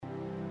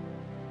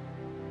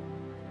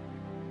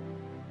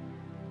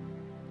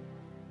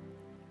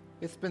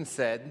It's been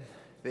said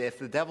that if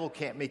the devil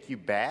can't make you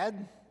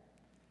bad,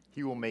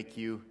 he will make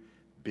you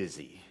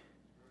busy.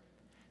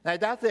 Now, I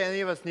doubt that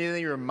any of us need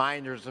any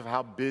reminders of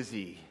how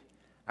busy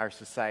our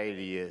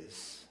society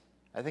is.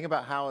 I think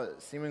about how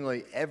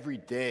seemingly every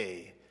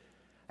day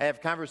I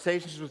have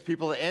conversations with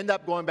people that end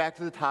up going back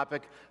to the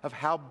topic of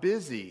how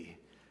busy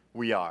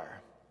we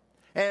are.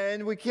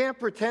 And we can't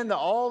pretend that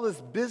all this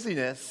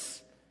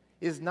busyness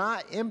is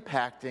not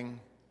impacting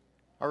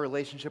our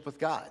relationship with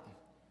God.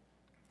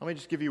 Let me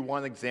just give you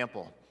one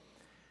example.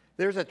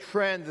 There's a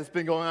trend that's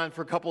been going on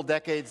for a couple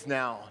decades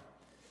now,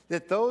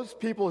 that those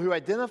people who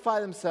identify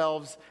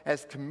themselves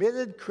as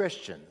committed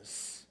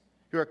Christians,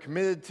 who are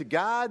committed to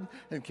God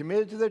and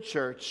committed to their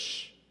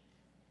church,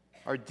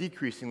 are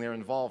decreasing their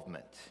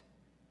involvement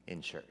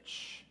in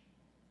church.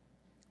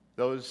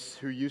 Those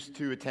who used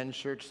to attend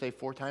church, say,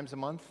 4 times a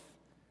month,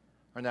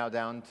 are now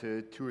down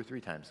to 2 or 3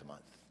 times a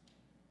month.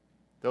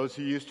 Those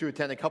who used to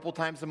attend a couple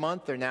times a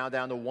month are now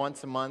down to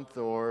once a month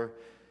or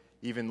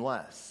even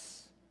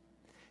less.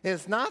 And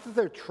it's not that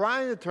they're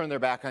trying to turn their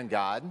back on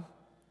God.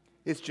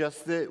 It's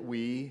just that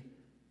we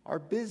are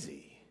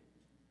busy.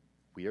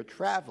 We are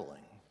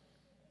traveling.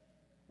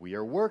 We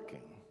are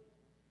working.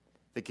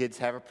 The kids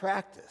have a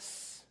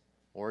practice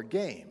or a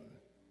game.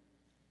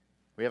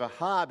 We have a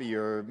hobby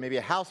or maybe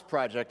a house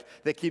project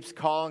that keeps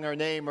calling our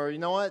name, or you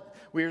know what?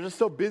 We are just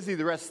so busy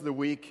the rest of the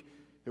week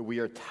that we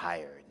are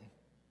tired.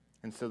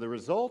 And so the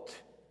result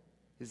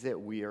is that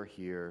we are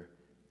here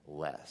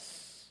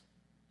less.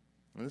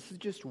 And this is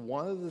just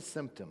one of the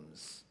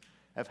symptoms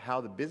of how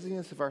the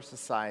busyness of our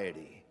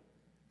society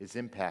is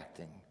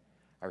impacting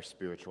our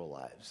spiritual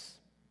lives.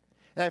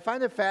 And I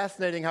find it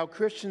fascinating how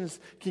Christians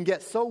can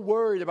get so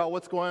worried about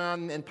what's going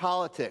on in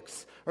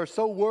politics, or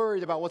so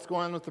worried about what's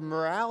going on with the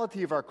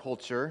morality of our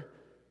culture,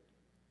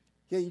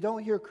 yet you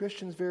don't hear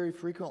Christians very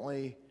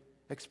frequently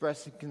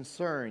expressing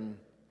concern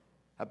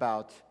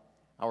about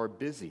our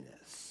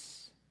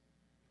busyness.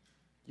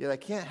 Yet I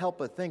can't help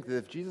but think that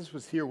if Jesus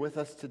was here with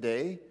us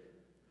today,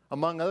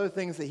 among other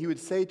things that he would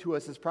say to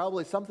us is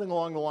probably something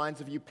along the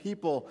lines of, you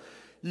people,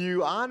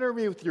 you honor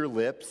me with your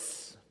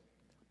lips,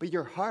 but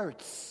your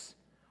hearts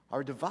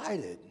are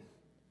divided,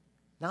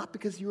 not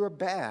because you are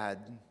bad,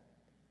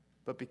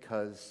 but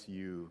because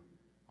you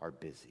are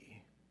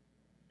busy.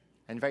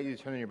 I invite you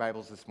to turn in your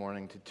Bibles this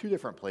morning to 2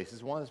 different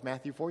places. One is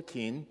Matthew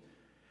 14,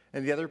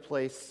 and the other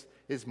place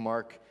is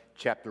Mark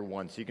chapter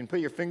 1. So you can put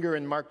your finger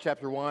in Mark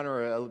chapter 1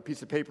 or a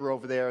piece of paper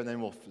over there, and then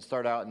we'll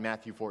start out in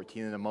Matthew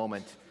 14 in a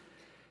moment.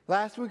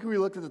 Last week we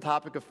looked at the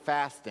topic of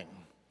fasting,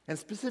 and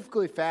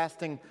specifically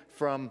fasting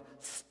from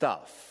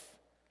stuff,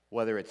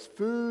 whether it's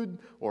food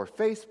or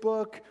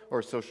Facebook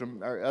or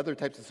other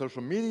types of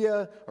social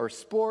media or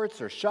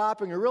sports or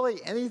shopping or really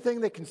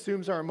anything that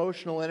consumes our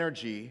emotional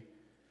energy.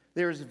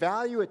 There's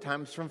value at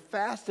times from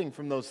fasting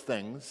from those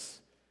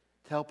things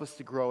to help us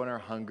to grow in our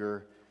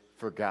hunger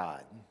for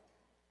God.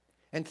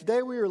 And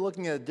today we are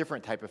looking at a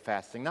different type of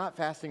fasting, not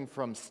fasting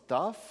from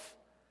stuff,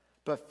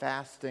 but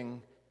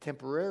fasting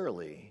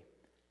temporarily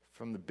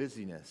from the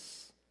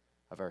busyness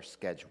of our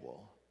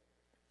schedule.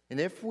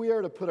 And if we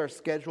are to put our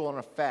schedule on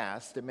a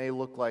fast, it may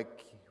look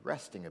like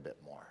resting a bit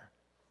more,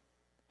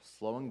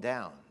 slowing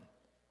down,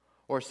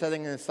 or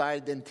setting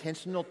aside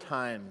intentional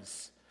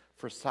times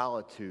for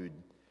solitude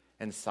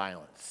and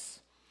silence.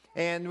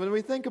 And when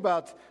we think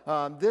about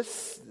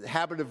this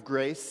habit of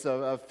grace,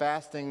 of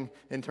fasting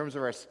in terms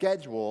of our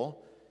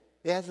schedule,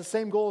 it has the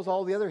same goal as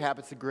all the other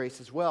habits of grace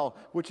as well,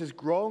 which is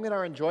growing in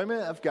our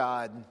enjoyment of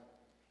God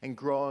and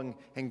growing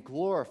and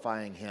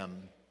glorifying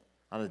him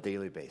on a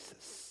daily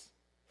basis.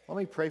 Let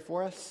me pray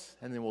for us,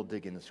 and then we'll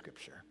dig into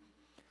Scripture.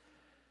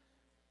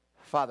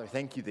 Father,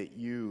 thank you that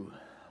you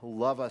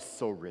love us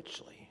so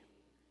richly,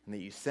 and that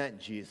you sent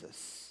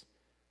Jesus,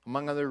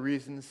 among other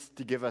reasons,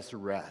 to give us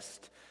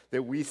rest.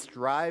 That we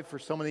strive for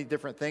so many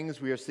different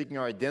things. We are seeking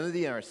our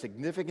identity and our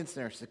significance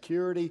and our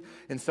security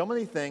in so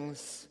many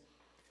things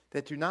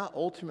that do not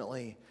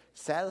ultimately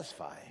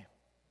satisfy.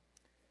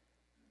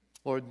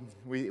 Lord,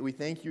 we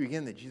thank you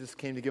again that Jesus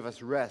came to give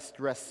us rest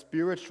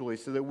spiritually,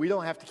 so that we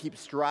don't have to keep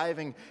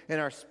striving in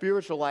our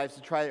spiritual lives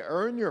to try to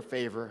earn your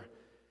favor,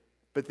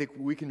 but that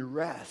we can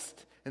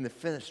rest in the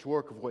finished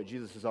work of what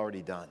Jesus has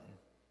already done.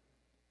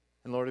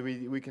 And Lord,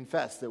 we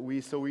confess that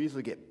we so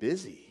easily get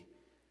busy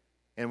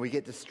and we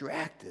get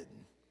distracted.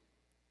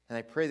 And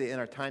I pray that in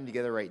our time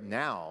together right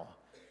now,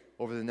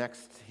 over the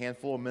next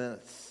handful of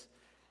minutes,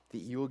 that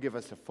you will give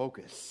us a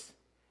focus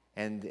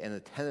and an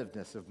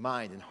attentiveness of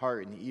mind and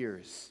heart and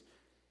ears,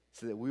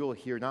 so that we will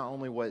hear not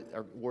only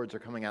what words are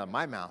coming out of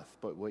my mouth,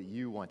 but what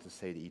you want to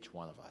say to each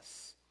one of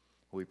us.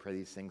 We pray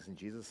these things in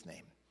Jesus'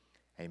 name.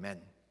 Amen.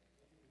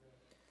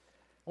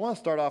 I want to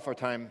start off our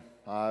time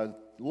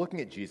looking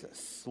at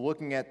Jesus,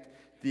 looking at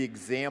the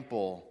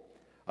example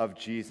of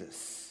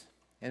Jesus.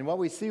 And what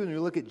we see when we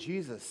look at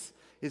Jesus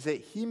is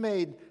that he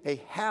made a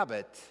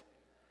habit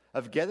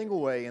of getting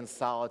away in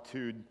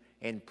solitude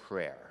and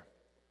prayer.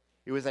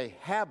 It was a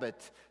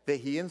habit that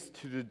he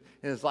instituted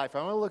in his life.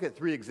 I want to look at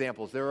 3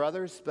 examples. There are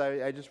others,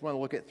 but I just want to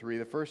look at 3.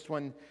 The first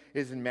one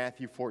is in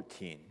Matthew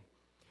 14.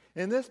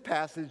 In this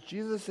passage,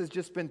 Jesus has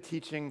just been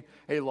teaching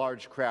a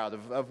large crowd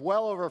of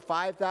well over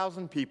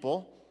 5,000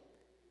 people.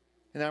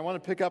 And I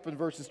want to pick up in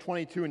verses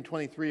 22 and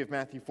 23 of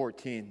Matthew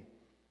 14.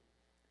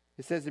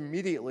 It says,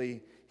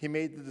 immediately he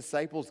made the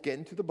disciples get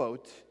into the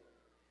boat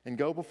and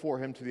go before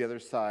him to the other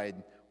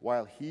side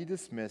while he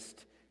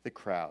dismissed the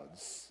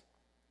crowds.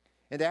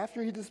 And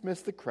after he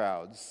dismissed the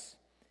crowds,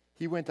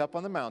 he went up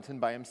on the mountain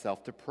by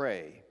himself to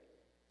pray.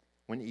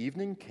 When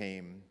evening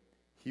came,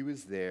 he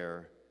was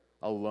there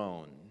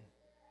alone.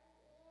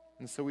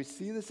 And so we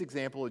see this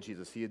example of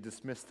Jesus. He had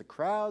dismissed the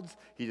crowds,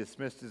 he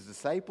dismissed his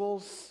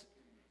disciples,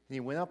 and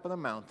he went up on a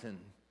mountain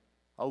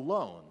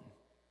alone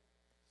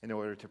in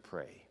order to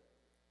pray.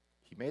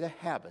 He made a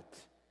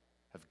habit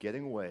of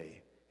getting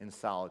away in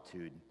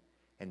solitude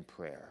and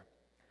prayer.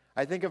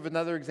 I think of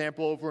another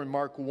example over in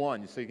Mark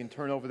 1, so you can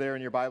turn over there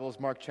in your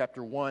Bibles, Mark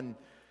chapter 1.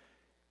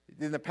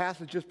 In the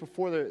passage just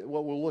before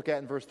what we'll look at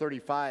in verse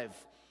 35,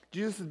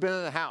 Jesus had been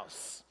in a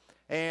house.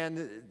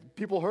 And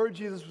people heard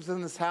Jesus was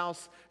in this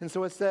house. And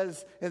so it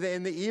says,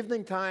 in the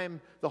evening time,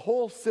 the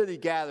whole city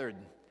gathered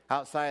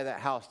outside of that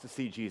house to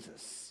see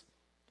Jesus.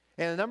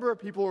 And a number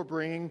of people were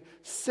bringing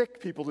sick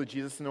people to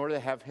Jesus in order to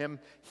have him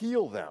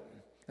heal them.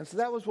 And so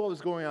that was what was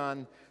going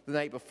on the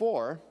night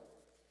before.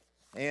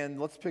 And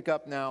let's pick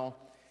up now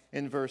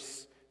in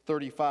verse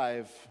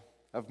 35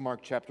 of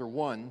Mark chapter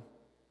 1.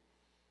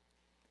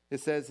 It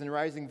says, and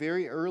rising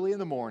very early in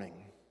the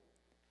morning,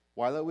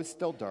 while it was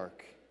still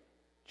dark,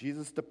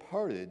 Jesus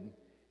departed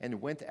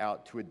and went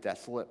out to a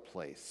desolate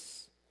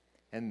place,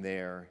 and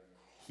there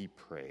he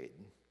prayed.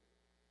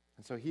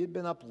 And so he had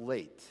been up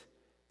late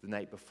the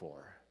night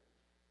before.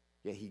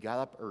 Yet he got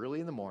up early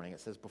in the morning, it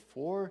says,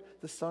 before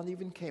the sun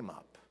even came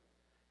up,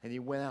 and he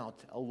went out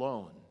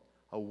alone,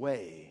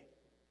 away.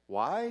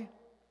 Why?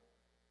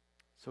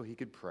 So he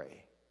could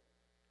pray.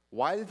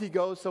 Why did he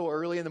go so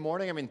early in the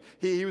morning? I mean,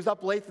 he was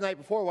up late the night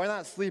before. Why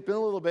not sleep in a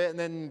little bit and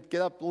then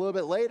get up a little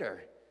bit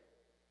later?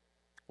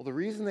 Well, the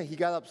reason that he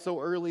got up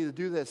so early to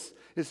do this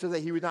is so that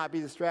he would not be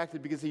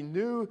distracted, because he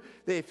knew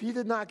that if he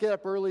did not get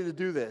up early to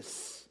do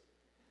this,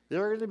 there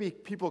were going to be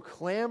people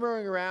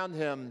clamoring around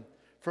him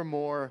for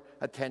more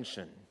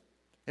attention.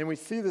 And we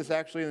see this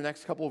actually in the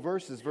next couple of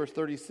verses, verse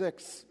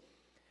 36.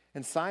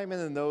 And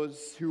Simon and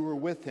those who were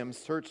with him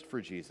searched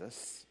for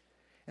Jesus,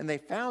 and they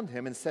found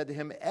him and said to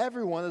him,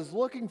 everyone is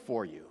looking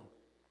for you.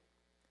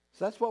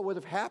 So that's what would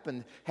have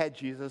happened had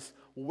Jesus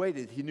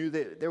waited. He knew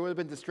that there would have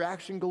been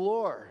distraction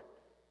galore.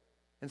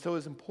 And so it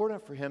was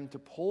important for him to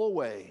pull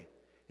away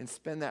and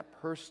spend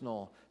that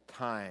personal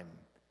time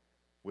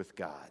with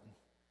God.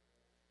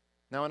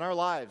 Now, in our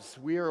lives,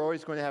 we are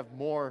always going to have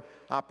more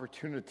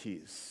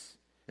opportunities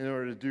in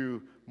order to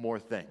do more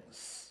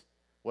things.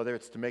 Whether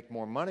it's to make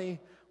more money,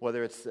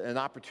 whether it's an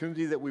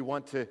opportunity that we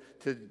want to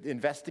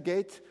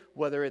investigate,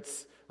 whether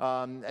it's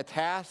a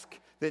task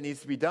that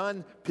needs to be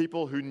done,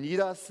 people who need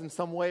us in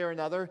some way or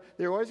another.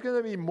 There are always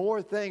going to be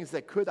more things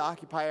that could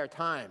occupy our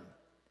time.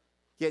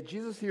 Yet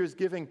Jesus here is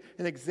giving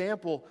an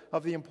example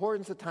of the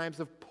importance at times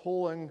of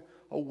pulling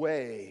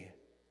away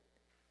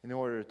in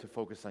order to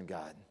focus on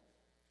God.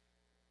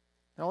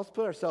 Now let's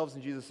put ourselves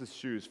in Jesus'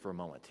 shoes for a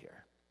moment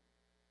here.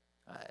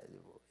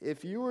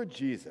 If you were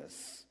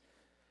Jesus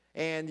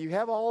and you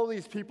have all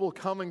these people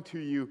coming to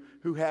you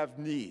who have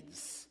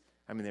needs,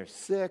 I mean, they're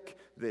sick,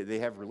 they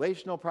have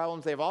relational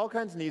problems, they have all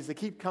kinds of needs, they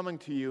keep coming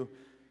to you,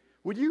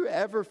 would you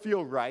ever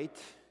feel right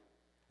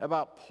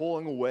about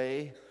pulling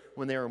away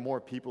when there are more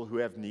people who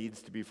have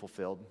needs to be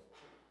fulfilled?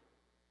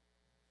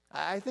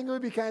 I think it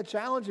would be kind of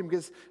challenging,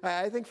 because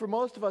I think for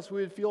most of us,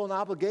 we would feel an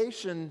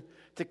obligation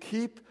to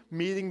keep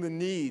meeting the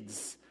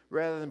needs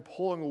rather than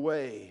pulling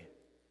away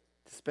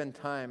to spend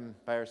time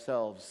by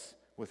ourselves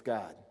with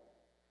God.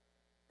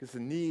 Because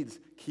the needs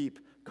keep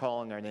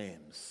calling our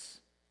names.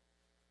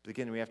 But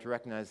again, we have to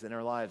recognize that in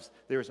our lives,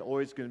 there's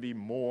always going to be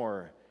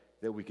more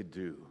that we could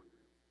do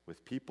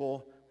with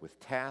people, with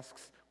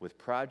tasks, with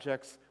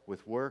projects,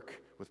 with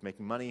work, with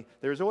making money.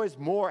 There's always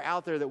more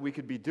out there that we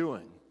could be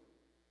doing.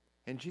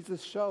 And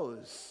Jesus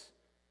shows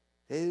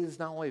that it is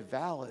not only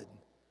valid,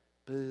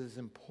 but it is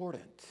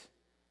important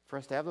for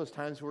us to have those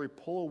times where we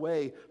pull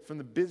away from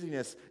the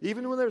busyness,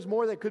 even when there's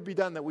more that could be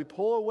done, that we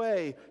pull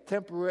away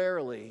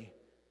temporarily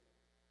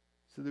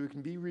so that we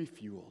can be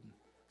refueled,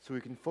 so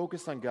we can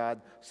focus on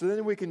God, so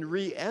then we can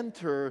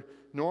re-enter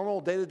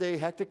normal day-to-day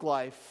hectic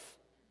life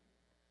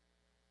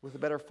with a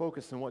better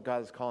focus on what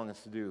God is calling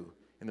us to do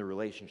in the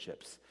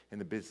relationships, in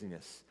the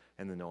busyness,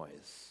 and the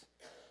noise.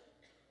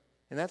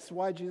 And that's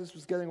why Jesus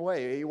was getting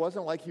away. It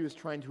wasn't like he was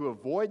trying to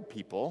avoid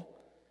people.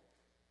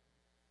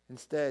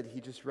 Instead,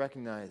 he just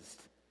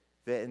recognized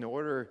that in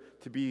order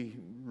to be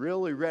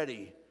really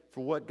ready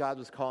for what God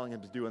was calling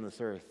him to do on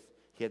this earth,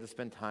 he had to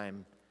spend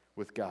time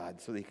with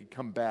God so that he could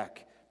come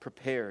back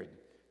prepared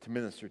to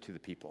minister to the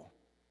people.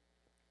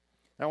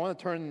 Now, I want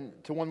to turn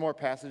to one more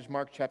passage,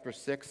 Mark chapter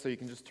 6, so you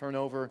can just turn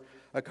over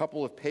a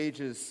couple of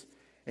pages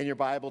in your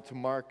Bible to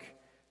Mark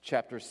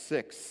chapter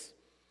 6.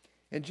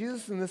 And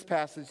Jesus in this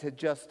passage had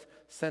just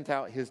sent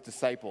out his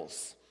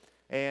disciples.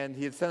 And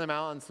he had sent them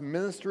out on some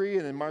ministry,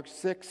 and in Mark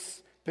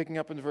 6, Picking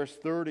up in verse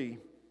 30,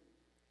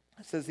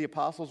 it says, the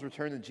apostles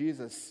returned to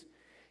Jesus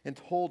and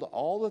told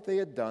all that they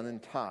had done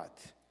and taught.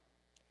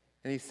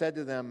 And he said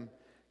to them,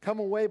 come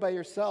away by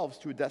yourselves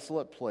to a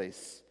desolate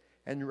place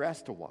and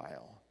rest a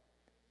while.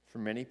 For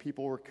many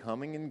people were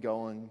coming and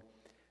going,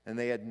 and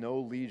they had no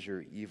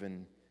leisure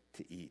even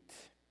to eat.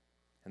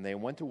 And they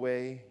went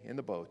away in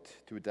the boat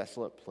to a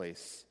desolate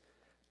place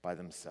by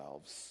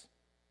themselves.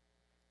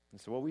 And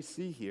so what we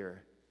see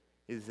here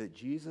is that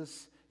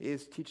Jesus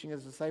is teaching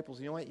his disciples,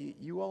 you know what,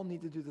 you all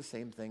need to do the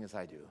same thing as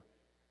I do.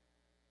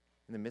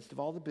 In the midst of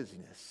all the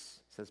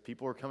busyness, it says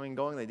people were coming and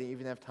going, they didn't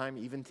even have time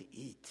even to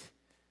eat.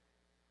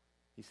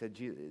 He said,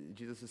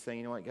 Jesus is saying,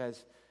 you know what,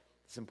 guys,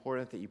 it's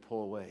important that you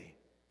pull away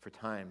for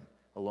time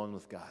alone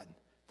with God,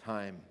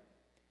 time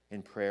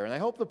in prayer. And I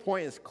hope the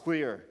point is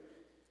clear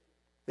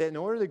that in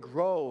order to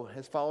grow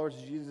as followers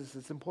of Jesus,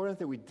 it's important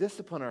that we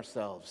discipline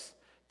ourselves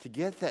to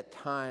get that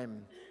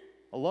time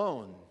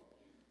alone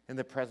in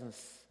the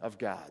presence of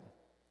God.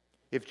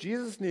 If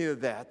Jesus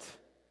needed that,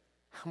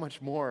 how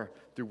much more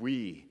do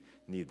we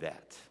need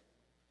that?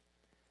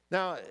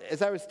 Now,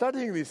 as I was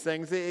studying these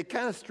things, it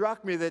kind of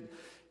struck me that,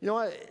 you know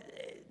what,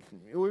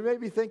 we may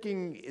be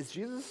thinking, is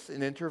Jesus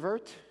an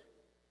introvert?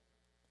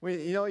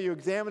 You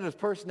examine his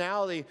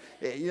personality,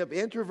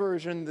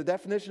 introversion, the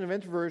definition of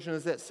introversion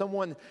is that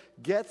someone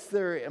gets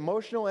their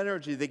emotional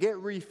energy, they get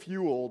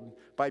refueled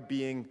by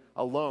being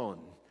alone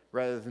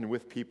rather than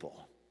with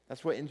people.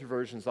 That's what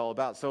introversion is all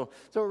about. So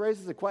it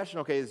raises the question,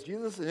 okay, is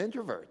Jesus an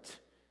introvert?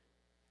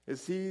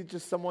 Is he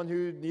just someone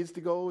who needs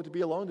to go to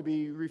be alone to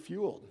be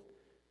refueled?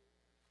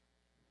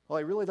 Well,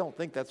 I really don't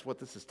think that's what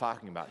this is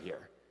talking about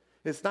here.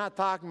 It's not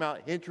talking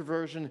about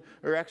introversion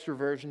or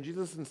extroversion.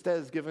 Jesus instead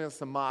is giving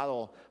us a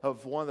model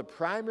of one of the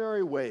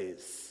primary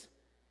ways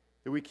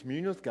that we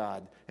commune with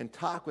God and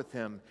talk with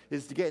him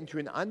is to get into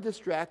an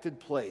undistracted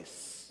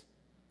place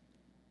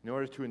in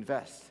order to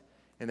invest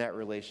in that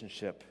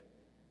relationship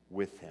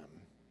with him.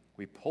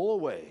 We pull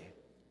away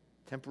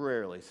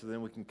temporarily so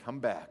then we can come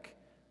back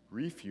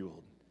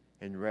refueled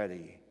and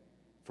ready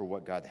for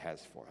what God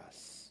has for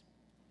us.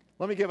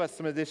 Let me give us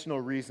some additional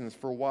reasons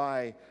for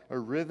why a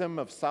rhythm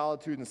of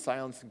solitude and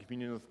silence and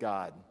communion with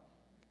God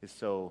is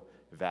so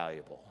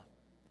valuable.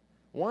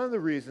 One of the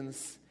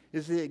reasons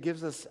is that it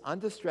gives us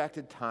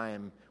undistracted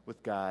time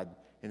with God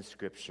in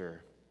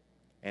Scripture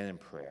and in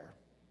prayer.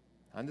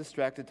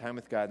 Undistracted time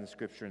with God in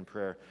Scripture and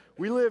prayer.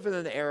 We live in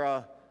an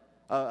era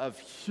of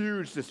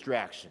huge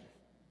distraction.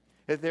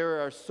 That there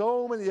are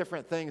so many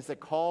different things that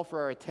call for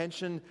our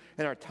attention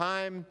and our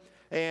time.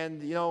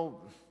 And,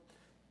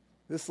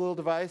 this little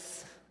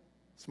device,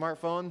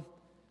 smartphone,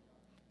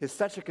 is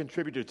such a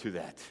contributor to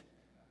that.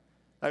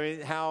 I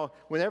mean, how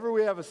whenever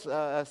we have a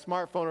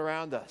smartphone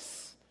around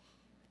us,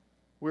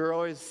 we're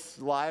always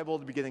liable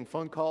to be getting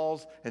phone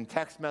calls and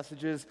text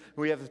messages.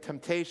 We have the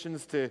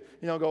temptations to,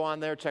 go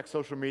on there, check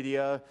social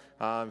media,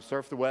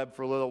 surf the web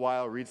for a little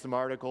while, read some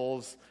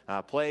articles,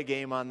 play a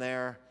game on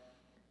there.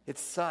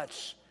 It's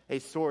such a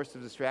source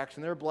of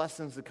distraction. There are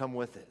blessings that come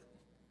with it.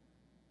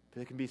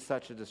 But it can be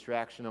such a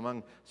distraction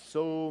among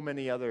so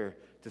many other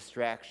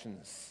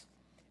distractions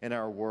in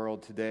our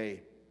world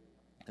today.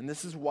 And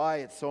this is why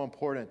it's so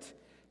important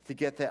to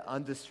get that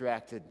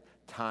undistracted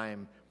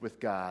time with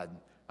God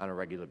on a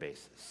regular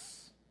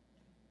basis.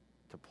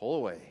 To pull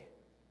away,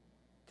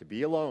 to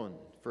be alone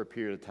for a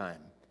period of time.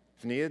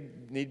 If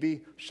need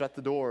be, shut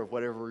the door of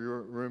whatever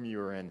room you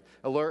are in.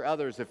 Alert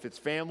others, if it's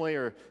family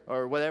or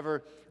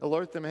whatever,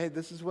 alert them, hey,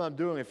 this is what I'm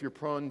doing. If they're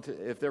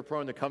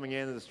prone to coming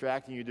in and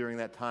distracting you during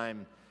that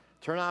time,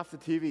 turn off the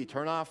TV,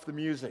 turn off the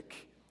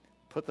music,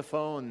 put the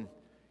phone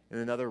in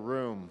another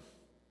room.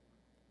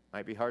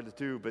 Might be hard to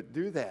do, but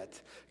do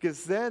that.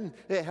 Because then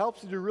it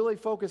helps you to really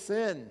focus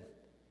in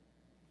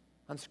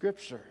on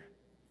Scripture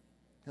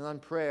and on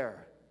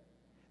prayer.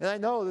 And I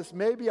know this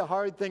may be a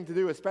hard thing to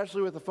do,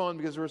 especially with the phone,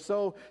 because we're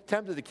so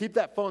tempted to keep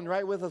that phone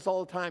right with us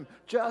all the time,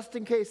 just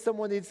in case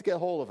someone needs to get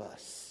hold of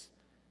us.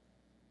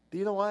 But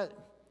you know what?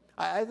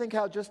 I think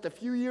how just a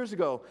few years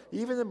ago,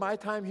 even in my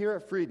time here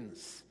at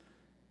Frieden's,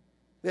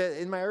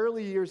 that in my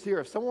early years here,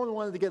 if someone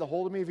wanted to get a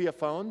hold of me via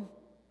phone,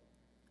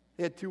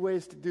 they had two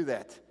ways to do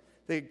that.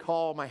 They could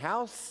call my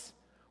house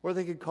or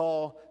they could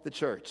call the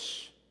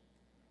church.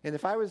 And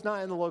if I was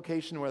not in the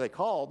location where they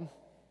called,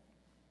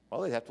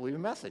 well, they'd have to leave a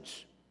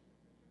message.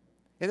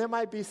 And it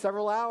might be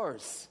several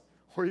hours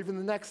or even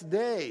the next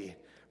day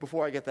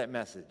before I get that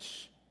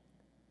message.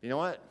 You know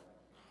what?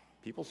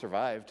 People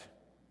survived.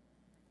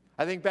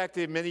 I think back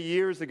to many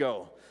years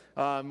ago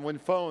when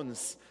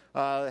phones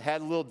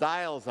had little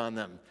dials on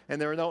them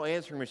and there were no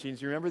answering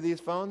machines. You remember these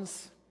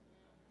phones?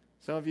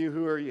 Some of you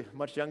who are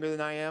much younger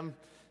than I am,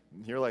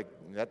 you're like,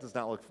 that does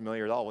not look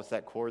familiar at all. What's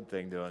that cord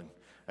thing doing?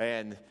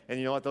 And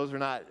you know what? Those are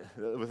not,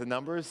 with the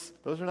numbers,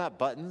 those are not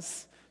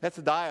buttons. That's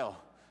a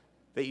dial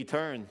that you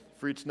turn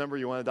for each number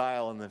you want to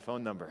dial in the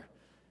phone number.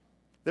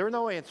 There were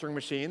no answering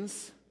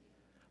machines.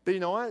 But you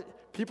know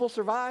what? People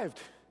survived.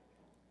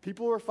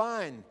 People were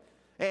fine.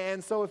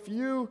 And so if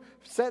you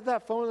set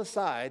that phone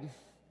aside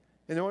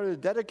in order to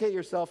dedicate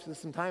yourself to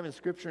some time in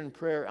Scripture and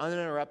prayer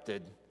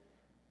uninterrupted,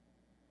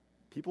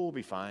 people will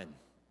be fine.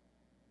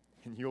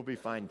 And you'll be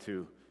fine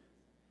too.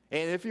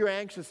 And if you're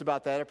anxious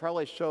about that, it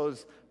probably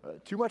shows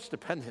too much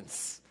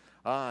dependence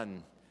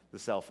on the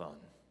cell phone.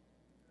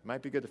 It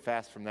might be good to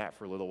fast from that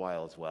for a little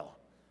while as well.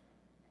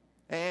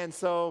 And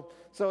so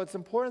it's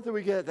important that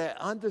we get that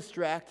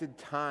undistracted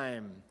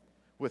time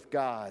with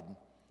God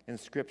in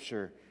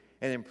Scripture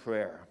and in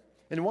prayer.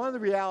 And one of the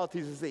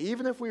realities is that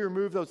even if we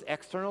remove those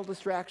external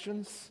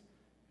distractions,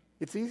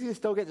 it's easy to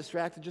still get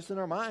distracted just in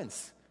our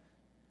minds.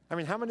 I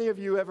mean, how many of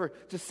you ever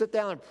just sit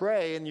down and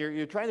pray, and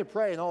you're trying to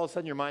pray, and all of a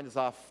sudden your mind is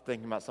off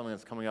thinking about something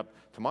that's coming up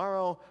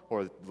tomorrow,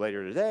 or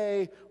later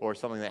today, or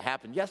something that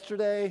happened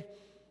yesterday,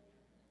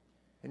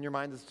 and your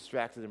mind is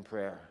distracted in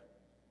prayer.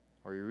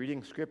 Or you're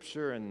reading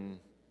Scripture, and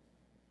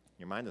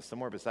your mind is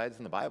somewhere besides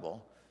in the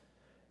Bible.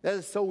 That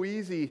is so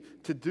easy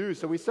to do.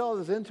 So we still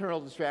have those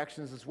internal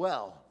distractions as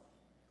well.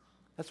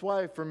 That's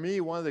why, for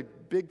me, one of the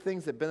big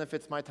things that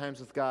benefits my times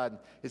with God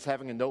is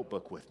having a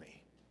notebook with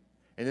me.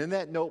 And in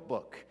that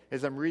notebook,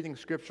 as I'm reading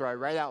Scripture, I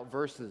write out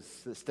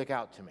verses that stick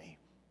out to me.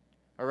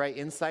 I write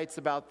insights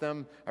about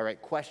them. I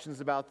write questions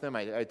about them.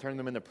 I turn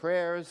them into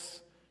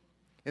prayers.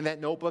 In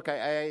that notebook,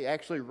 I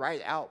actually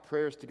write out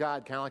prayers to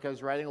God, kind of like I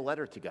was writing a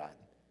letter to God.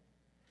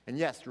 And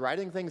yes,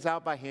 writing things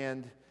out by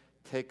hand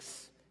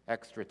takes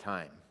extra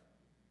time.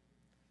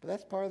 But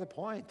that's part of the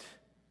point,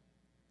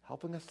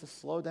 helping us to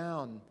slow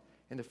down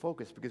and to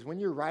focus. Because when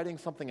you're writing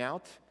something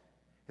out,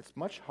 it's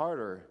much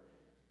harder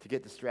to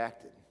get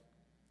distracted.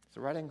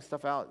 So writing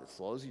stuff out, it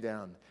slows you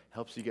down,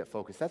 helps you get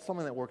focused. That's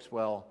something that works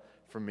well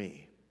for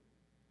me.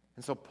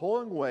 And so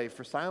pulling away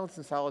for silence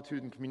and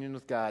solitude and communion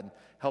with God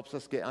helps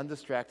us get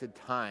undistracted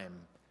time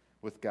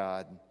with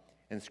God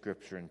in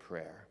Scripture and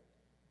prayer.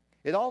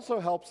 It also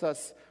helps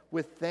us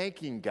with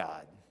thanking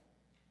God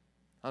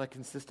on a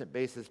consistent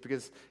basis,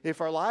 because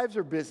if our lives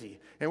are busy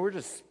and we're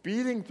just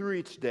speeding through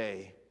each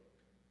day,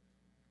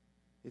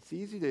 it's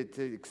easy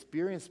to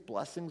experience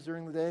blessings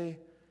during the day,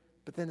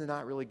 but then to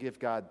not really give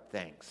God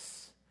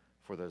thanks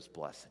for those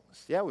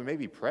blessings. Yeah, we may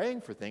be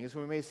praying for things,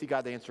 we may see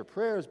God answer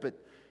prayers, but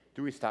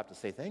do we stop to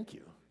say thank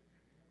you?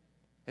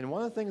 And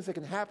one of the things that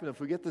can happen if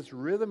we get this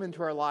rhythm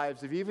into our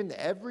lives of even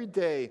every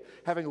day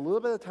having a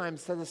little bit of time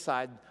set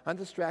aside,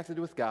 undistracted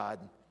with God,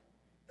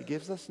 it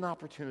gives us an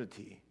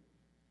opportunity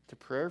to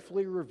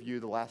prayerfully review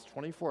the last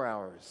 24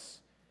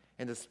 hours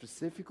and to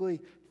specifically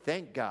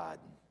thank God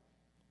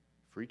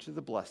for each of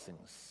the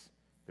blessings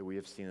that we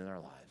have seen in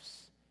our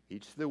lives.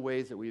 Each of the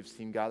ways that we have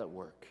seen God at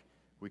work,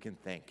 we can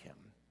thank Him.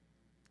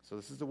 So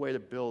this is a way to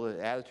build an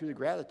attitude of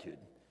gratitude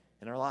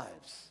in our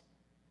lives.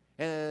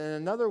 And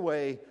another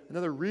way,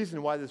 another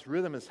reason why this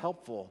rhythm is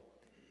helpful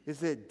is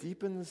that it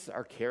deepens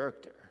our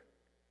character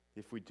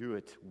if we do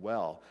it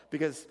well.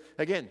 Because,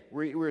 again,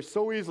 we're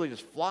so easily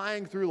just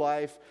flying through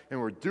life,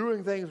 and we're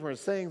doing things, we're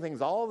saying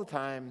things all the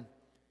time,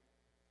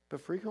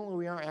 but frequently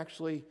we aren't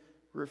actually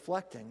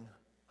reflecting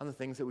on the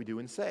things that we do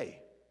and say.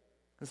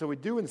 And so we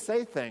do and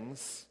say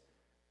things,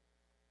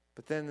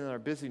 but then in our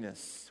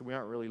busyness, we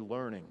aren't really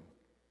learning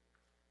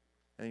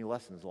any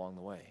lessons along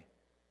the way.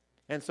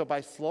 And so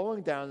by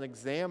slowing down and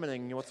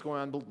examining what's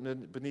going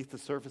on beneath the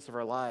surface of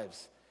our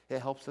lives, it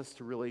helps us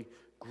to really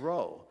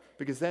grow.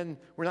 Because then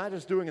we're not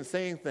just doing and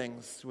saying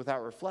things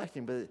without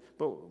reflecting,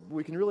 but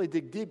we can really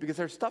dig deep, because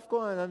there's stuff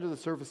going on under the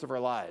surface of our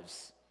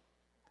lives.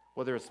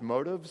 Whether it's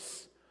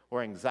motives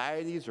or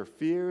anxieties or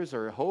fears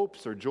or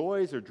hopes or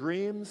joys or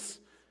dreams.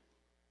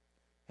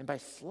 And by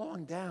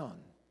slowing down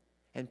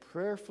and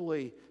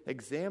prayerfully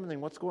examining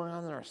what's going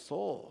on in our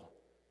soul,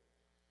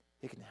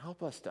 it can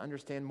help us to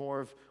understand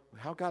more of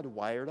how God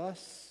wired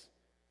us.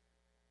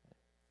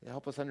 It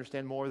helps us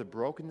understand more of the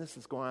brokenness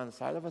that's going on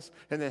inside of us,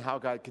 and then how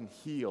God can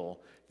heal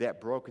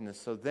that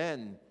brokenness. So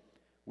then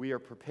we are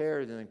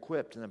prepared and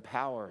equipped and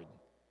empowered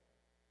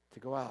to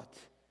go out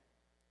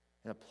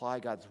and apply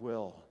God's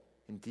will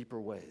in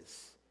deeper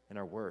ways in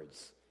our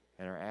words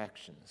and our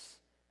actions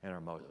and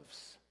our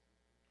motives.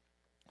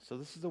 So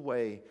this is a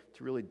way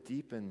to really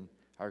deepen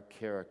our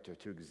character,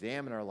 to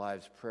examine our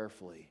lives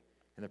prayerfully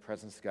in the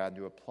presence of God, and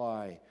to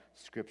apply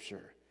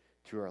Scripture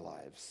to our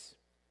lives.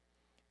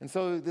 And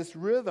so this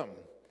rhythm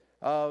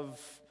of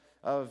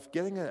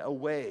getting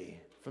away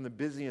from the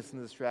busyness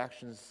and the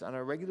distractions on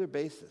a regular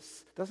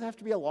basis doesn't have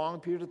to be a long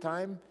period of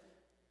time.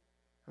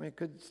 I mean, it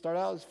could start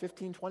out as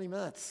 15, 20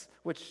 minutes,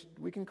 which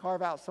we can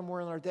carve out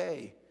somewhere in our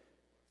day.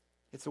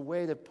 It's a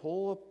way to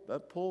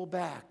pull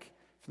back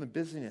from the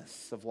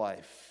busyness of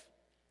life,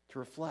 to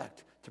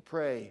reflect, to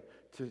pray,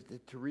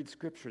 to read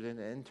Scripture, to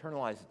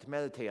internalize it, to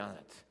meditate on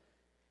it,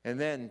 and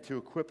then to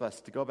equip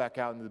us to go back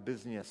out into the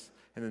busyness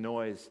and the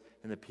noise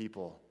and the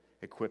people,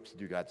 equipped to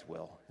do God's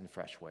will in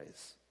fresh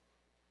ways.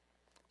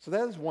 So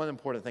that is one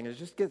important thing, is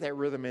just get that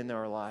rhythm into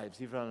our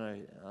lives, even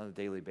on a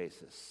daily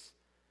basis.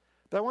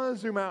 But I want to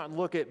zoom out and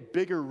look at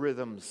bigger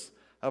rhythms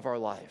of our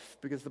life,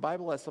 because the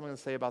Bible has something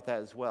to say about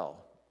that as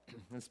well,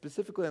 and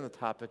specifically on the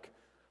topic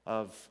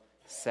of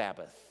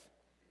Sabbath.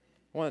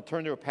 I want to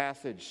turn to a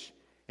passage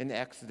in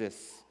Exodus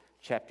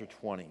chapter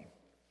 20.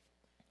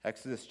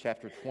 Exodus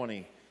chapter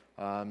 20,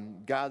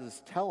 God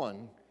is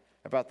telling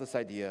about this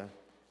idea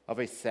of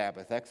a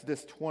Sabbath.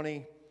 Exodus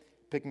 20,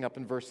 picking up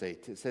in verse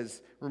 8, it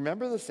says,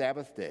 "Remember the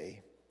Sabbath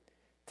day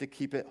to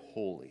keep it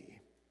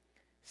holy.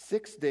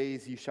 6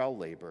 days you shall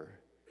labor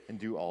and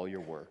do all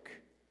your work.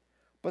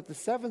 But the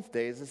seventh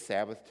day is a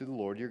Sabbath to the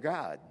Lord your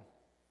God.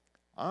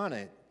 On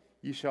it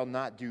you shall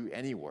not do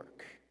any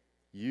work.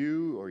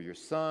 You or your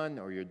son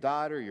or your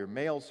daughter, your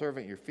male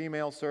servant, your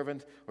female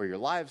servant, or your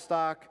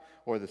livestock,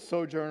 or the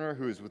sojourner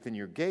who is within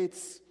your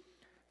gates.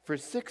 For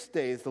 6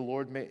 days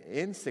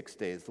in 6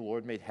 days the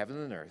Lord made heaven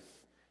and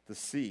earth, the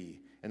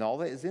sea, and all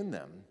that is in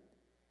them,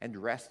 and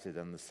rested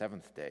on the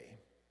seventh day.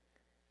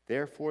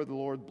 Therefore the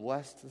Lord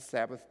blessed the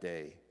Sabbath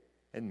day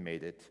and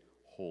made it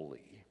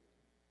holy."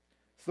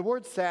 So the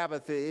word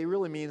Sabbath, it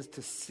really means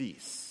to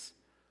cease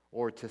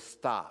or to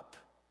stop.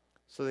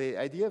 So the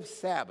idea of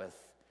Sabbath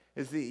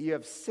is that you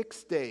have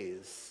 6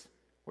 days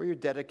where you're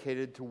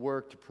dedicated to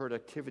work, to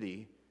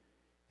productivity.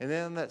 And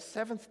then on that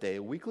seventh day,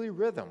 a weekly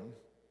rhythm,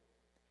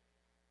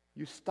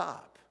 you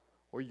stop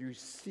or you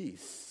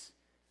cease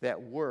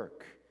that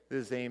work that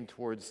is aimed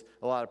towards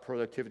a lot of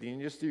productivity. And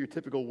you just do your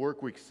typical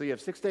work week. So you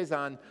have 6 days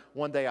on,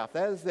 1 day off.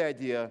 That is the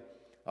idea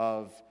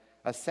of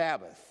a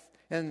Sabbath.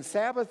 And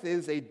Sabbath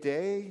is a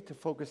day to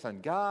focus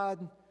on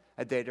God,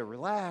 a day to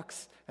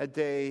relax, a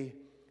day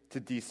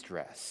to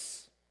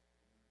de-stress.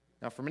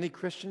 Now, for many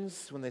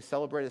Christians, when they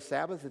celebrate a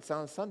Sabbath, it's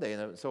on a Sunday.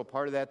 And so a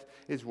part of that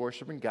is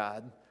worshiping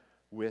God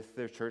with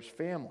their church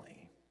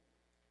family.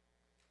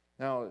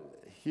 Now,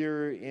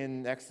 here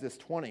in Exodus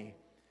 20,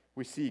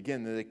 we see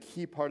again that the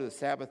key part of the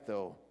Sabbath,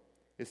 though,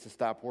 is to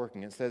stop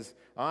working. It says,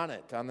 on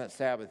that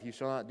Sabbath, you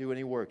shall not do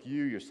any work.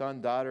 You, your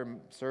son, daughter,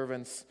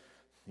 servants,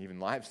 even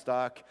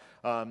livestock.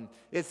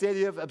 It's the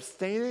idea of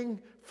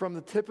abstaining from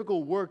the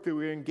typical work that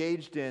we're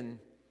engaged in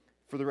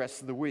for the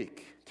rest of the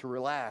week, to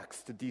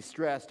relax, to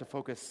de-stress, to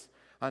focus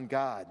on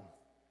God.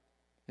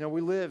 You know,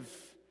 we live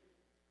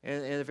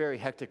in a very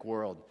hectic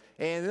world.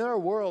 And in our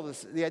world,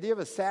 the idea of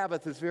a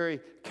Sabbath is very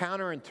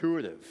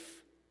counterintuitive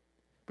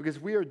because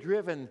we are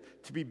driven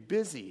to be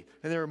busy,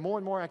 and there are more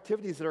and more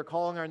activities that are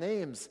calling our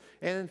names.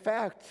 And in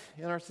fact,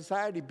 in our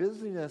society,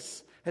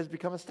 busyness has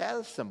become a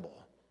status symbol.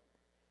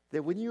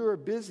 That when you are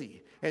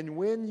busy and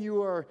when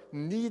you are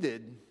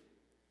needed,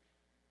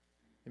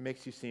 it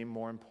makes you seem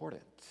more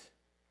important.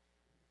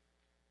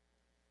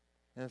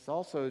 And it's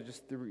also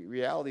just the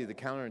reality, the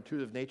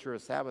counterintuitive nature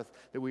of Sabbath,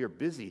 that we are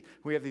busy.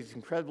 We have these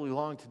incredibly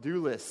long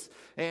to-do lists.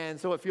 And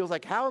so it feels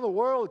like, how in the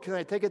world can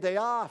I take a day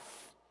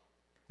off?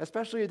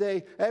 Especially a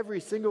day every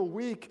single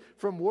week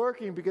from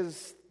working,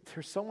 because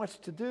there's so much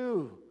to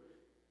do.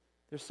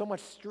 There's so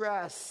much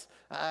stress.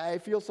 I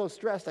feel so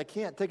stressed, I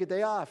can't take a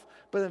day off.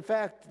 But in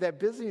fact, that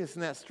busyness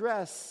and that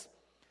stress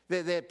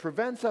that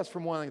prevents us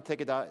from wanting to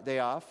take a day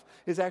off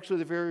is actually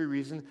the very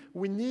reason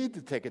we need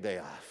to take a day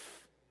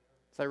off.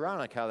 It's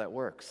ironic how that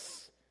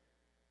works.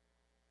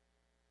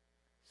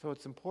 So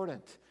it's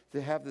important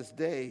to have this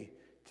day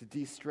to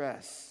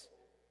de-stress,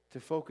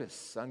 to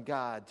focus on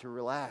God, to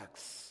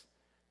relax,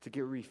 to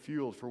get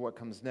refueled for what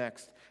comes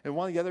next. And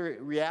one of the other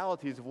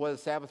realities of what a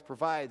Sabbath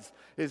provides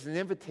is an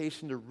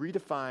invitation to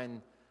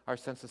redefine our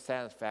sense of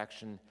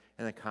satisfaction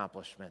and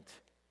accomplishment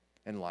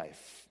in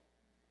life.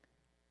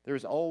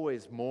 There's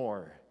always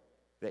more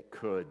that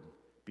could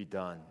be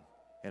done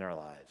in our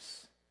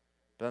lives.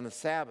 But on the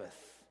Sabbath,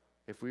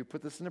 if we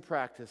put this into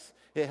practice,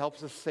 it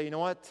helps us say, you know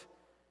what?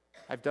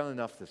 I've done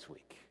enough this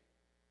week.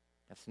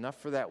 That's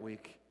enough for that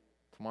week.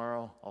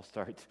 Tomorrow, I'll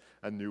start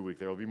a new week.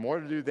 There will be more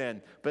to do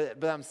then.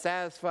 But I'm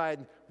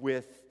satisfied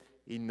with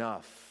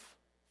enough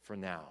for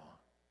now.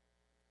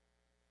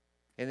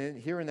 And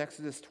here in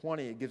Exodus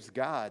 20, it gives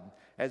God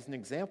as an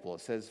example.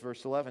 It says,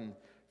 verse 11,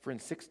 "For in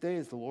 6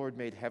 days the Lord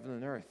made heaven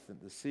and earth and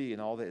the sea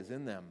and all that is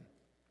in them,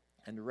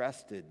 and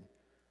rested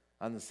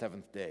on the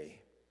seventh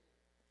day."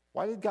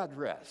 Why did God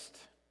rest?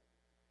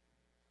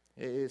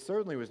 It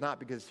certainly was not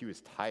because he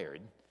was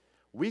tired.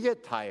 We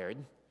get tired.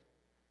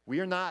 We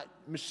are not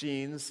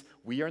machines.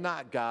 We are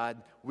not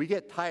God. We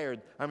get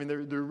tired. I mean,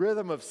 the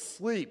rhythm of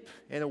sleep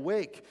and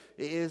awake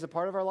is a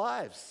part of our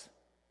lives.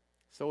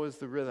 So is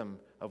the rhythm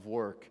of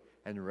work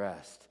and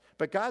rest.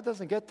 But God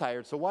doesn't get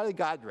tired, so why did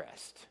God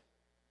rest?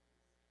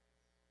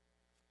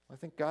 I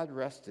think God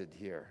rested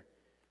here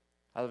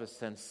out of a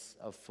sense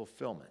of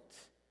fulfillment.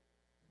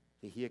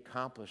 That he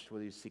accomplished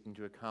what he was seeking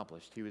to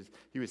accomplish.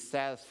 He was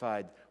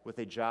satisfied with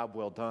a job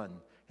well done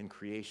in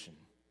creation.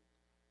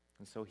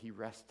 And so he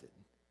rested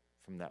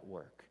from that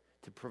work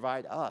to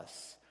provide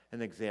us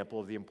an example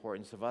of the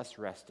importance of us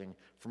resting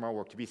from our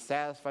work, to be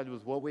satisfied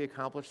with what we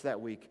accomplished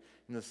that week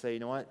and to say, you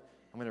know what,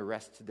 I'm going to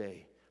rest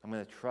today. I'm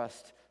going to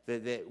trust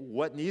that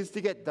what needs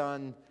to get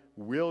done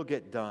will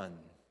get done.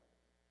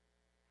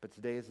 But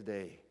today is the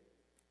day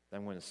that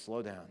I'm going to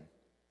slow down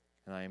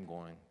and I am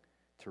going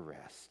to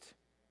rest.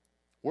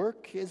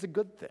 Work is a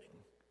good thing.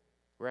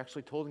 We're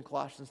actually told in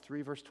Colossians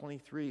 3, verse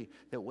 23,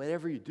 that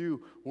whatever you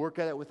do, work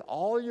at it with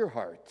all your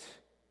heart,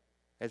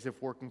 as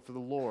if working for the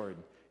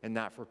Lord and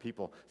not for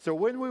people. So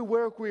when we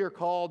work, we are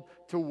called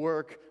to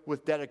work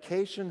with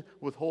dedication,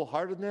 with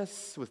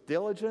wholeheartedness, with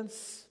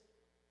diligence.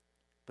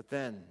 But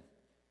then,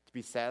 to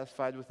be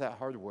satisfied with that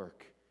hard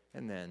work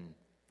and then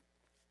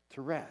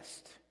to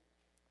rest.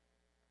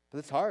 But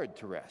it's hard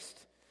to rest.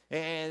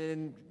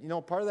 And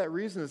part of that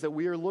reason is that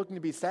we are looking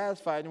to be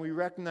satisfied, and we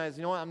recognize,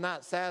 I'm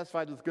not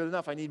satisfied with good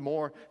enough. I need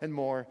more and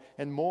more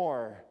and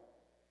more.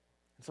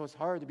 And so it's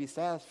hard to be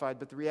satisfied,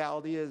 but the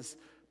reality is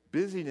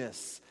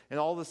busyness and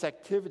all this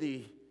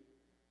activity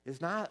is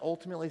not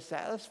ultimately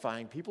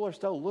satisfying. People are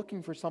still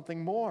looking for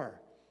something more.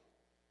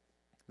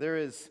 There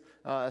is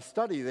a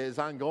study that is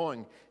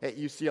ongoing at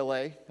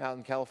UCLA out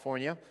in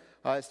California.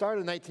 It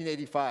started in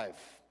 1985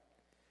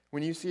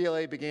 when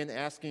UCLA began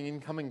asking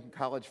incoming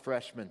college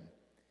freshmen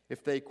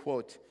if they,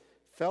 quote,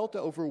 felt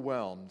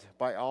overwhelmed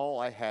by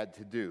all I had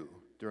to do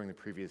during the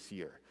previous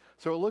year.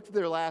 So it looked at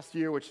their last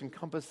year, which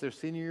encompassed their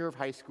senior year of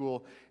high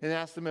school, and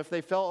asked them if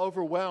they felt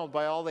overwhelmed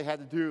by all they had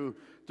to do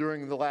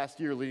during the last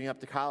year leading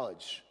up to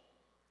college.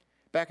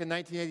 Back in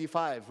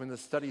 1985, when the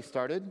study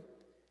started,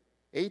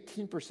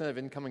 18% of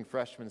incoming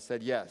freshmen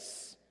said,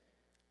 yes,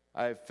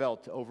 I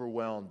felt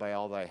overwhelmed by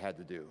all that I had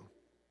to do.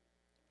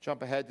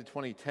 Jump ahead to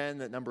 2010,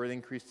 that number had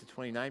increased to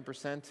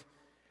 29%.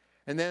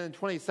 And then in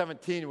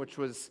 2017, which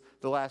was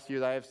the last year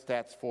that I have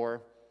stats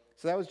for,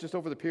 so that was just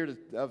over the period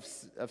of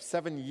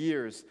 7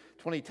 years.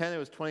 2010, it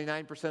was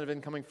 29% of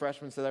incoming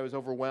freshmen said I was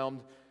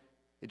overwhelmed.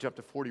 It jumped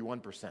to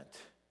 41%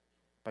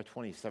 by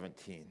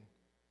 2017.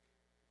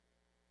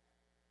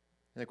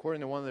 And according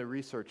to one of the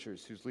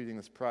researchers who's leading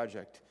this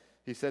project,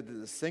 he said that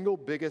the single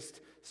biggest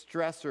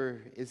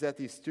stressor is that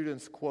these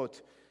students,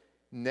 quote,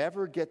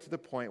 never get to the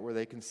point where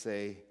they can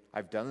say,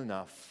 I've done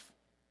enough,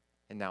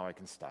 and now I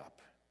can stop.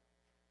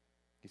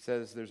 He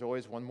says there's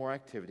always one more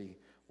activity,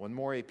 one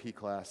more AP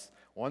class,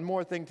 one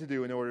more thing to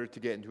do in order to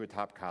get into a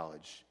top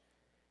college.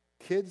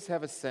 Kids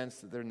have a sense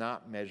that they're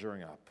not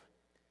measuring up.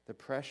 The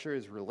pressure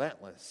is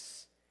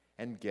relentless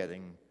and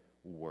getting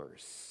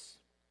worse.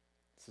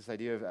 It's this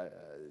idea of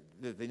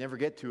that they never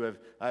get to of,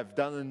 I've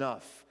done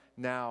enough,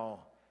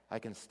 now I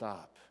can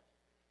stop.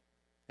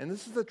 And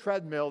this is the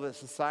treadmill that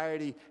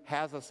society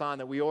has us on,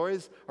 that we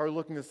always are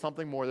looking at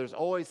something more. There's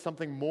always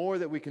something more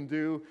that we can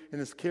do,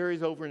 and this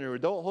carries over into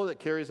adulthood. It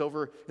carries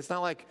over. It's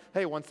not like,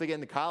 hey, once they get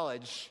into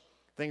college,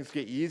 things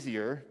get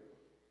easier.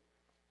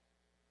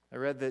 I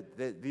read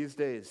that these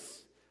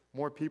days,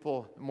 more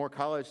people, more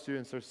college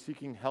students are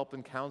seeking help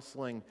and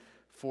counseling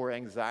for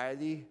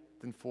anxiety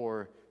than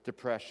for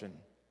depression.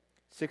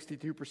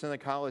 62% of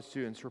college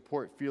students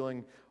report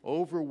feeling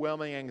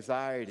overwhelming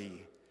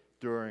anxiety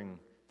during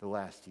the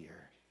last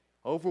year.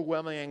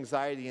 Overwhelming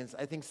anxiety, and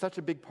I think such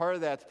a big part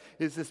of that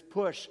is this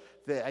push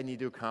that I need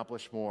to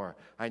accomplish more,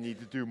 I need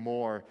to do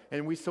more,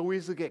 and we so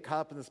easily get caught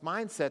up in this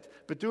mindset,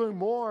 but doing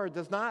more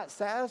does not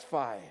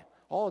satisfy.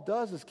 All it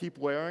does is keep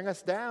wearing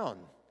us down.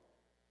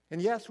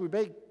 And yes, we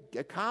may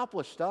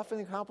accomplish stuff and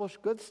accomplish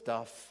good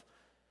stuff,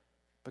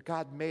 but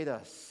God made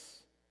us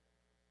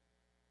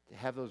to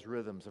have those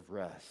rhythms of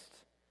rest,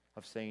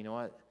 of saying, you know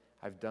what,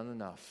 I've done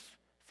enough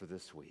for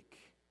this week.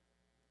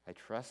 I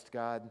trust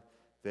God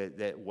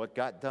that what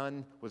got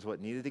done was what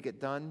needed to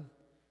get done,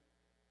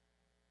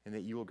 and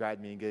that you will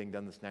guide me in getting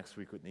done this next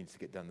week what needs to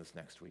get done this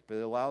next week. But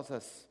it allows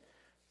us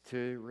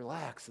to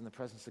relax in the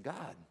presence of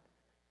God.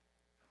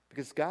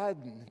 Because God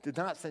did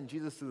not send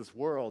Jesus to this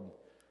world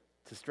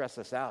to stress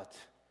us out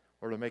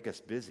or to make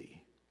us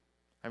busy.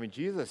 I mean,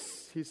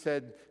 Jesus, he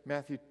said,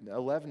 Matthew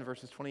 11,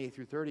 verses 28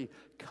 through 30,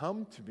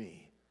 come to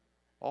me,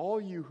 all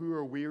you who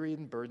are weary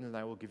and burdened, and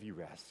I will give you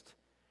rest.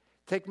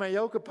 Take my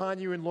yoke upon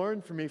you and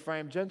learn from me, for I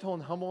am gentle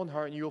and humble in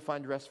heart, and you will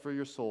find rest for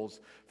your souls.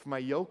 For my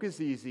yoke is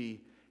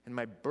easy, and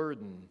my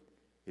burden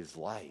is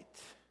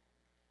light.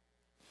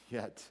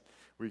 Yet,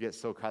 we get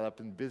so caught up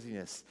in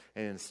busyness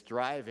and in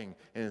striving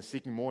and in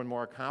seeking more and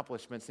more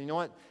accomplishments. And you know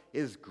what? It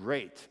is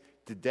great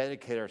to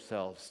dedicate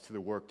ourselves to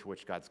the work to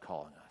which God's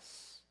calling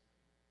us.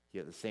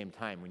 Yet at the same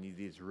time, we need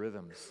these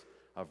rhythms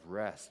of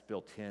rest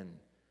built in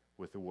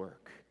with the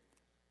work.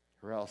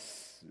 Or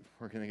else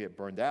we're going to get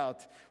burned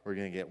out, we're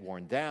going to get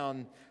worn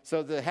down.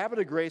 So the habit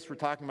of grace we're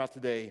talking about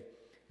today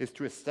is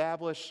to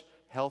establish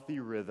healthy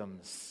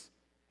rhythms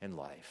in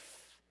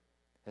life.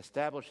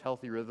 Establish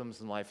healthy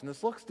rhythms in life. And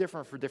this looks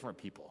different for different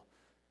people.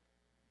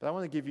 But I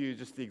want to give you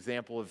just the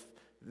example of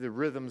the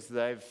rhythms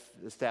that I've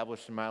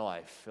established in my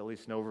life, at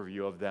least an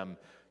overview of them,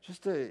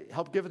 just to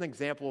help give an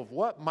example of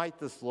what might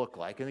this look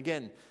like. And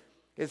again,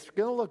 it's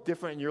going to look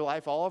different in your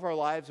life. All of our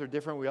lives are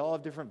different. We all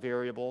have different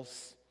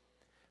variables.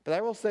 But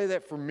I will say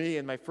that for me,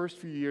 in my first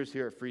few years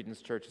here at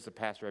Friedens Church as a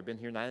pastor, I've been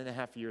here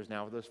 9.5 years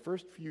now. For those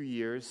first few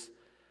years,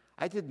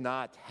 I did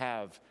not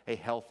have a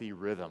healthy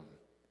rhythm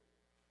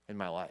in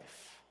my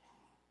life.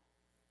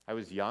 I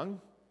was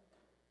young.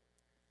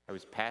 I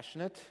was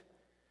passionate.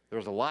 There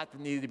was a lot that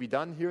needed to be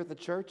done here at the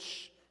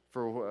church.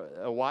 For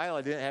a while,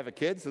 I didn't have a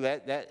kid, so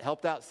that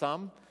helped out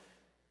some.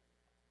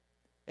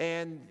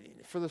 And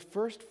for the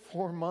first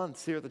 4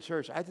 months here at the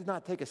church, I did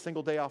not take a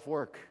single day off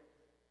work.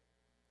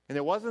 And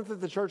it wasn't that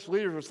the church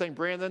leaders were saying,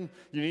 Brandon,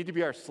 you need to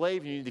be our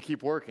slave, you need to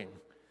keep working.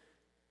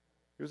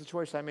 It was a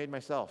choice I made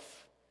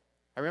myself.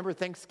 I remember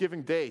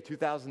Thanksgiving Day,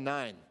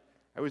 2009.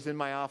 I was in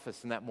my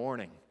office in that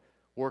morning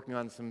working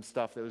on some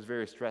stuff that was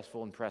very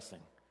stressful and pressing.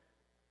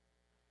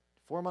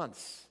 4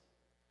 months,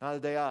 not a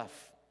day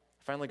off.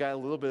 Finally got a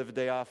little bit of a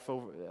day off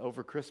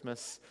over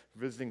Christmas,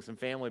 visiting some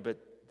family, but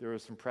there were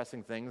some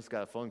pressing things.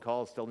 Got a phone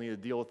call, still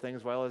needed to deal with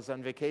things while I was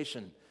on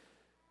vacation.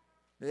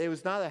 It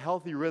was not a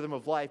healthy rhythm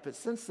of life, but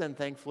since then,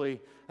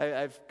 thankfully,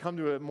 I've come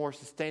to a more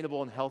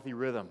sustainable and healthy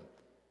rhythm.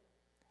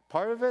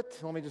 Part of it,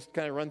 let me just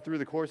kind of run through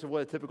the course of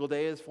what a typical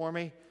day is for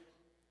me.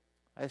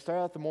 I start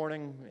out the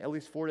morning, at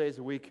least 4 days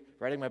a week,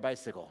 riding my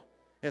bicycle.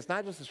 And it's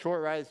not just a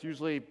short ride, it's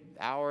usually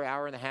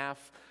hour and a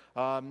half.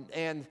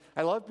 And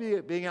I love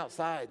being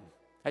outside.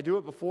 I do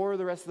it before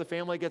the rest of the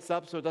family gets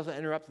up so it doesn't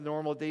interrupt the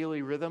normal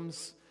daily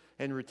rhythms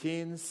and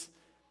routines.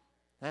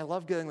 And I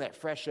love getting that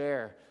fresh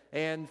air.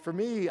 And for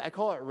me, I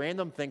call it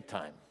random think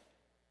time.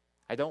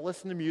 I don't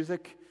listen to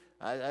music.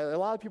 A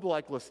lot of people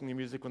like listening to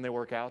music when they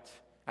work out.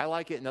 I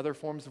like it in other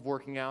forms of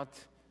working out.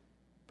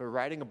 But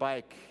riding a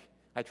bike,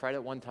 I tried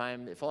it one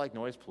time. It felt like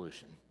noise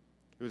pollution.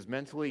 It was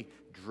mentally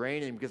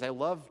draining because I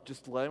love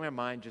just letting my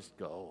mind just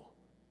go.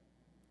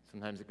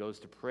 Sometimes it goes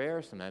to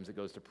prayer. Sometimes it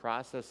goes to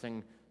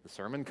processing the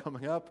sermon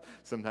coming up.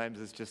 Sometimes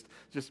it's just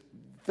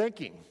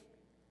thinking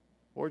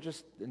or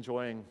just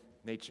enjoying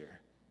nature.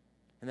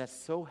 And that's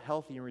so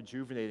healthy and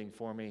rejuvenating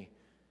for me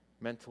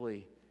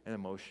mentally and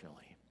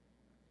emotionally.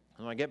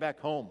 And when I get back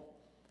home,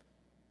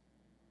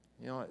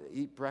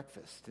 eat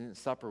breakfast and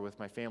supper with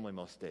my family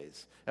most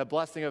days. A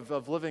blessing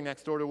of living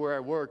next door to where I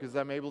work is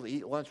I'm able to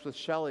eat lunch with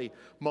Shelley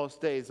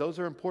most days. Those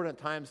are important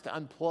times to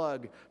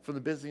unplug from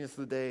the busyness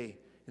of the day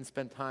and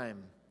spend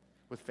time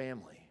with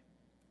family.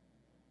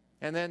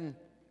 And then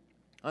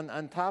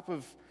on top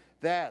of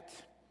that,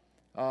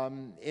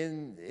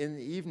 in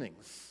the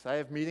evenings, I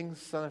have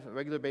meetings on a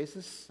regular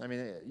basis.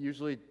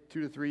 Usually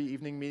 2 to 3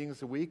 evening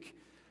meetings a week.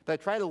 But I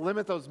try to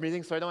limit those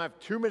meetings so I don't have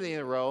too many in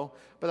a row,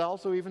 but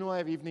also even when I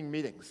have evening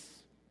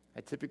meetings.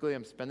 I typically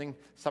am spending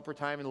supper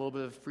time and a little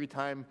bit of free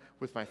time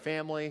with my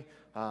family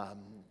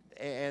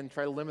and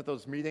try to limit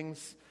those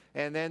meetings.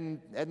 And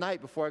then at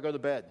night before I go to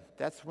bed,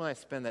 that's when I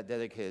spend that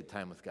dedicated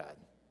time with God.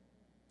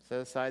 Set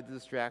aside the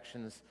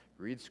distractions,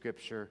 read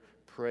Scripture,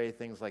 pray,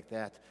 things like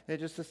that. And it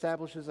just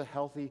establishes a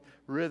healthy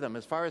rhythm.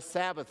 As far as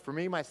Sabbath, for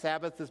me, my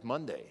Sabbath is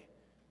Monday.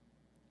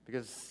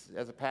 Because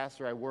as a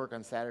pastor, I work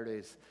on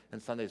Saturdays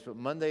and Sundays. But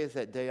Monday is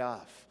that day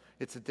off.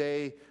 It's a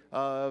day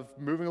of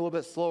moving a little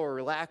bit slower,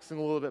 relaxing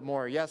a little bit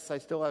more. Yes, I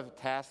still have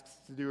tasks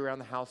to do around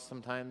the house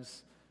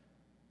sometimes.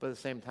 But at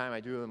the same time,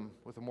 I do them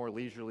with a more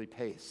leisurely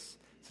pace.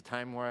 It's a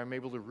time where I'm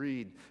able to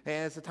read.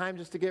 And it's a time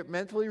just to get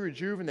mentally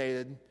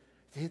rejuvenated,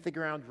 to hit the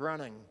ground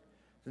running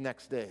the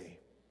next day.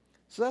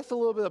 So that's a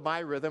little bit of my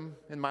rhythm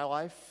in my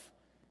life.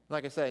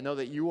 Like I said, I know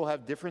that you will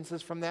have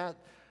differences from that,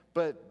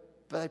 but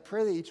I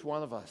pray that each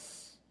one of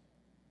us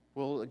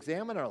will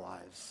examine our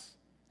lives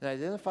and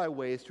identify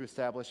ways to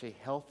establish a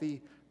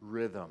healthy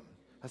rhythm,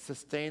 a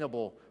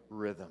sustainable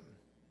rhythm.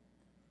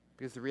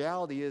 Because the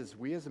reality is,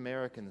 we as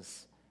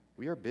Americans,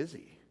 we are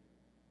busy.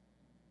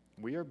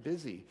 We are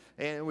busy.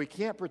 And we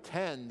can't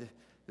pretend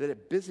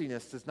that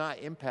busyness does not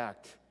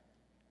impact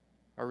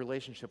our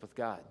relationship with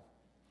God.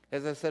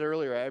 As I said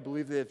earlier, I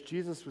believe that if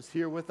Jesus was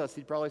here with us,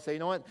 he'd probably say, you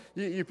know what,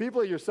 you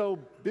people, you're so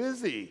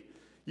busy.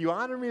 You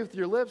honor me with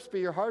your lips,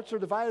 but your hearts are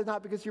divided,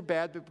 not because you're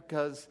bad, but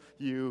because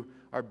you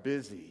are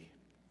busy.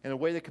 And a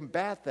way to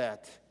combat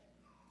that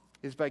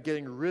is by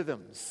getting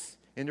rhythms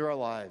into our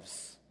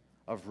lives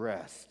of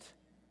rest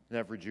and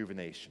of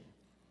rejuvenation.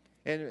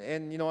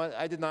 And you know what,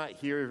 I did not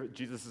hear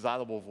Jesus'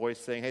 audible voice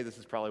saying, hey, this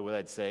is probably what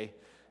I'd say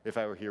if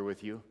I were here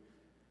with you.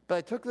 But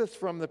I took this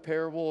from the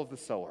parable of the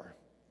sower.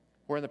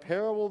 Where in the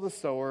parable of the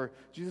sower,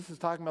 Jesus is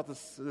talking about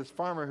this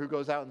farmer who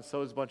goes out and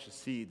sows a bunch of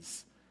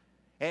seeds.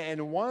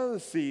 And one of the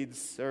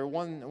seeds, or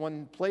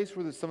one place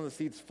where some of the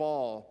seeds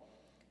fall,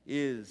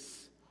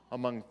 is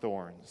among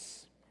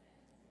thorns.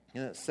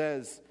 And it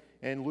says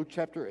in Luke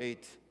chapter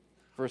 8,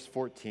 verse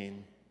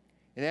 14,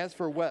 and as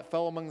for what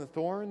fell among the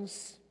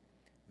thorns,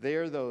 they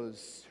are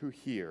those who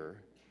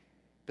hear,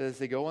 but as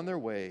they go on their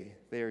way,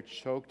 they are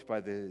choked by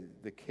the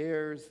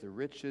cares, the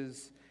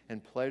riches,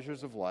 and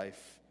pleasures of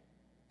life,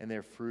 and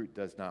their fruit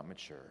does not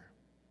mature.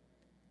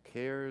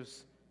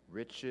 Cares,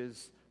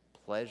 riches,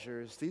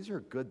 pleasures, these are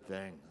good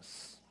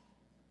things.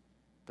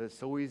 But it's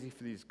so easy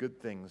for these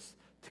good things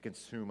to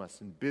consume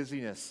us, and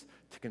busyness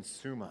to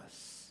consume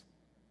us.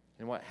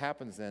 And what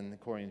happens then,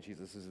 according to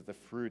Jesus, is that the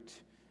fruit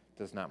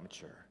does not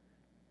mature.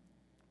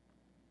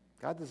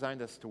 God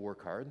designed us to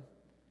work hard,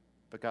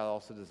 but God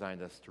also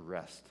designed us to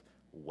rest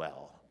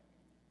well.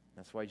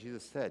 That's why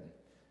Jesus said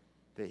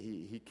that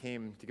he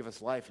came to give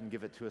us life and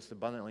give it to us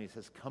abundantly. He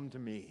says, come to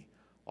me,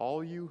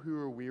 all you who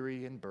are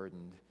weary and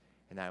burdened,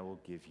 and I will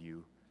give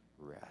you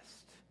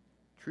rest.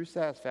 True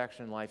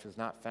satisfaction in life is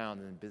not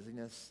found in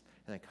busyness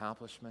and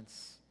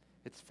accomplishments.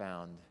 It's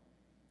found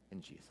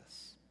in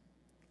Jesus.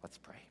 Let's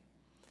pray.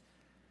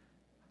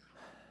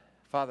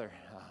 Father,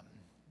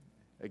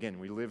 again,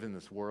 we live in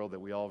this world that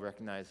we all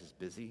recognize as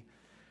busy.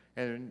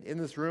 And in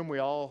this room, we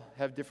all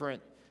have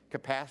different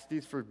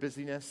capacities for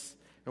busyness,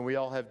 and we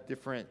all have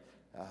different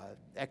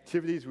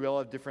activities. We all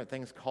have different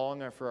things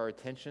calling for our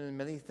attention, and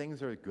many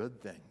things are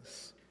good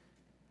things.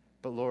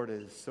 But Lord,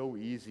 it is so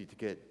easy to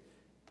get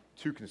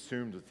too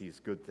consumed with these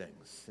good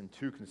things and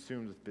too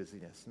consumed with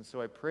busyness. And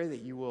so I pray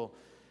that you will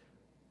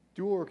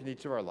do work in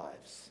each of our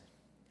lives,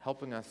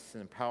 helping us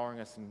and empowering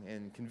us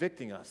and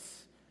convicting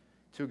us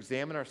to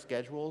examine our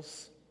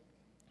schedules,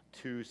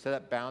 to set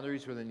up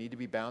boundaries where there need to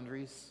be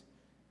boundaries,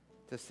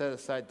 to set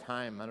aside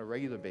time on a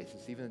regular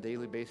basis, even a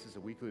daily basis, a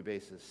weekly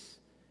basis,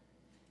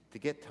 to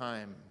get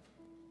time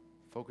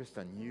focused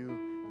on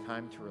you,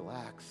 time to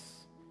relax,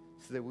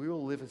 so that we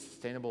will live a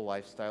sustainable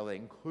lifestyle that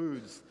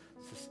includes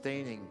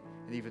sustaining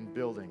and even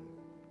building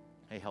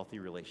a healthy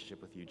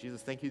relationship with you.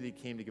 Jesus, thank you that you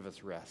came to give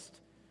us rest.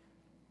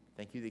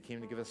 Thank you that you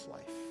came to give us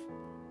life.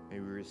 May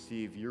we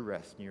receive your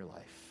rest and your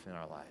life in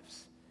our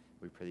lives.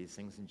 We pray these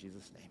things in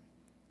Jesus' name.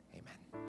 Amen.